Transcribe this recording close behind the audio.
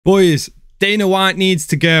Boys, Dana White needs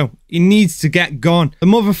to go. He needs to get gone. The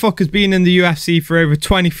motherfucker's been in the UFC for over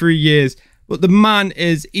 23 years, but the man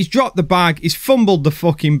he's dropped the bag, he's fumbled the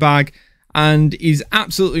fucking bag, and he's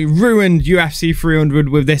absolutely ruined UFC 300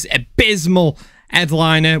 with this abysmal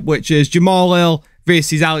headliner, which is Jamal Hill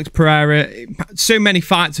versus Alex Pereira. So many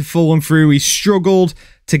fights have fallen through. He's struggled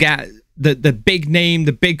to get the big name,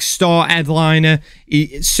 the big star headliner.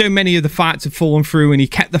 So many of the fights have fallen through, and he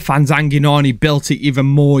kept the fans hanging on. He built it even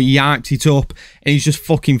more. He hyped it up, and he's just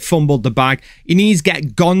fucking fumbled the bag. He needs to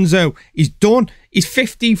get gonzo. He's done. He's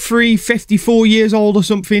 53, 54 years old or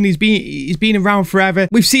something. He's been around forever.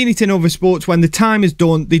 We've seen it in other sports. When the time is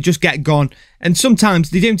done, they just get gone. And sometimes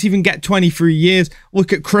they don't even get 23 years.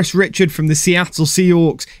 Look at Chris Richard from the Seattle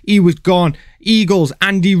Seahawks. He was gone. Eagles,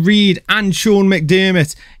 Andy Reid and Sean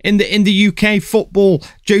McDermott. In the UK football,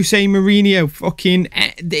 Jose Mourinho, fucking,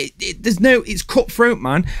 it's cutthroat,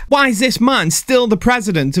 man. Why is this man still the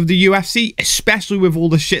president of the UFC, especially with all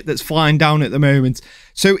the shit that's flying down at the moment?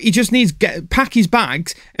 So he just needs to pack his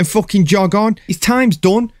bags and fucking jog on. His time's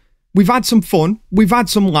done. We've had some fun. We've had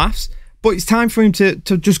some laughs, but it's time for him to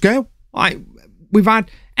just go. We've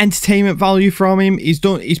had entertainment value from him. He's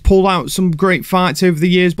pulled out some great fights over the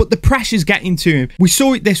years, but the pressure's getting to him. We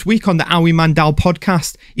saw it this week on the Howie Mandel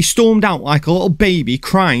podcast. He stormed out like a little baby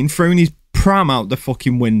crying, throwing his pram out the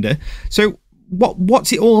fucking window. So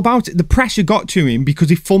what's it all about? The pressure got to him because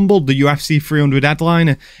he fumbled the UFC 300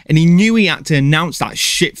 headliner, and he knew he had to announce that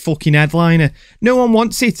shit fucking headliner. No one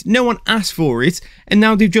wants it. No one asked for it, and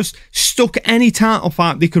now they've just stuck any title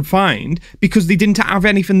fight they could find because they didn't have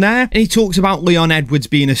anything there. And he talks about Leon Edwards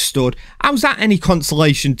being a stud. How's that any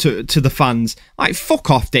consolation to the fans? Like, fuck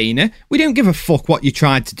off, Dana. We don't give a fuck what you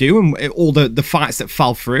tried to do and all the fights that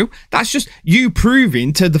fell through. That's just you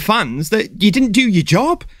proving to the fans that you didn't do your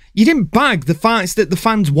job. You didn't bag the fights that the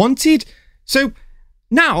fans wanted. So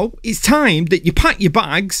now it's time that you pack your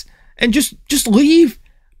bags and just leave.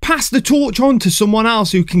 Pass the torch on to someone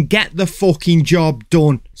else who can get the fucking job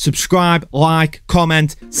done. Subscribe, like,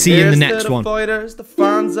 comment. See you in the next one. Here's to the fighters, the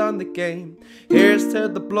fans and the game. Here's to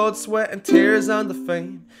the blood, sweat and tears and the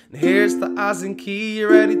fame. And here's to Az and Key,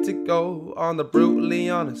 ready to go on the brutally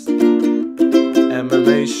honest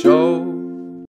MMA show.